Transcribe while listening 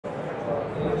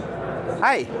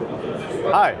Hi.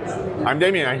 Hi, I'm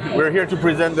Damien. We're here to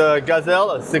present the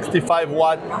Gazelle, a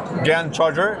 65-watt GaN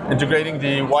charger, integrating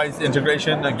the Wise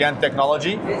integration GaN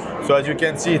technology. So as you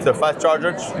can see, it's a fast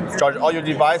charger. Charge all your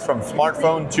devices from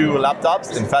smartphone to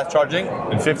laptops in fast charging.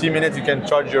 In 15 minutes, you can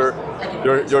charge your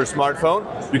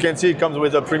smartphone. You can see it comes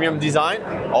with a premium design.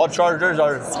 All chargers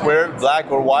are square,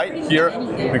 black or white. Here,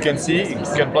 you can see,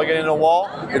 you can plug it in a wall.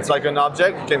 It's like an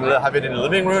object. You can have it in the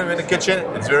living room, in the kitchen.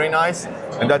 It's very nice.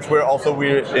 And that's where also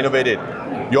we innovated.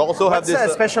 You also have this.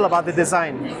 What's special about the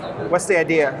design? What's the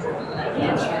idea?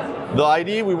 The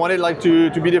idea, we wanted like to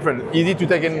be different, easy to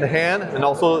take in the hand and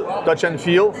also touch and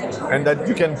feel, and that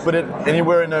you can put it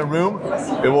anywhere in a room.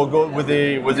 It will go with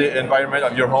the environment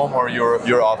of your home or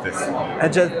your office.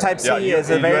 And just Type-C is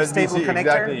a very stable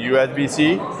connector? Exactly,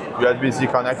 USB-C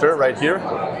connector right here.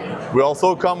 We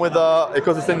also come with a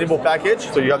eco-sustainable package.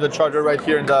 So you have the charger right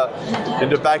here in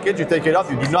the package. You take it off.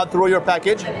 You do not throw your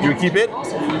package. You keep it,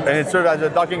 and it serves as a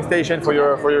docking station for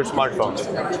your smartphone.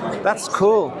 That's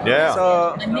cool. Yeah.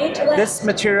 So this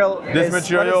material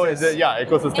is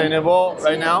eco-sustainable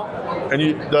right now.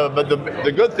 And but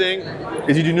the good thing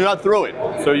is you do not throw it.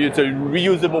 So it's a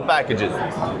reusable packages.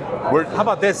 How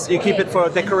about this? You keep it for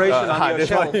decoration on your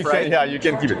shelf, right? You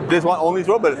can keep it. This one only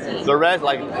throw, but the rest,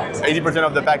 like 80%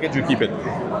 of the package, you keep it.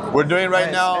 We're doing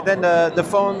right now. And then the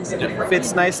phone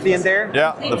fits nicely in there.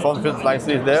 Yeah, the phone fits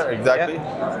nicely there, exactly.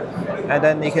 Yeah. And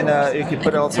then you can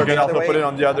put it also. You can also put it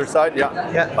on the other side.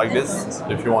 Yeah. Like this,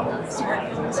 if you want.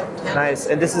 Nice.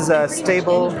 And this is a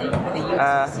stable.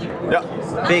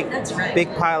 Big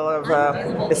pile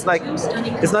of.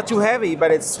 It's not too heavy,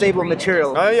 but it's stable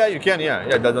material. Oh yeah, you can. Yeah,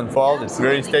 it doesn't fall. It's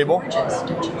very stable.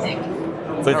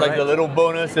 So it's like a little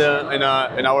bonus in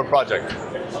our project.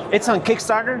 It's on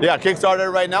Kickstarter? Yeah,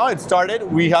 Kickstarter right now. It started.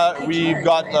 We've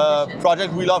got a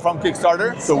project we love from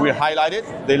Kickstarter, so we highlight it.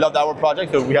 They loved our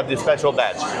project, so we have this special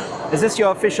badge. Is this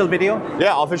your official video?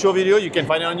 Yeah, official video. You can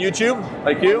find it on YouTube,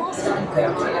 like you.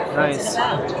 Nice.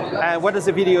 And what does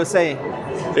the video say?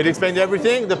 It explains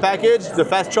everything, the package, the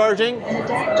fast charging,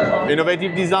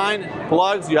 innovative design,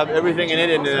 plugs. You have everything in it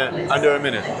in under a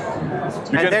minute.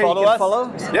 You can follow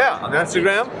us. Yeah, on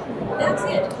Instagram.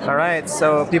 All right,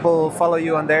 so people follow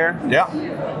you on there. Yeah.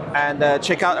 And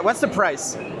check out, what's the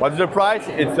price? What's the price?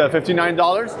 It's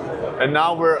 $59. And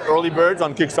now we're early birds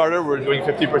on Kickstarter. We're doing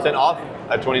 50% off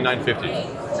at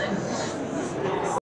 $29.50.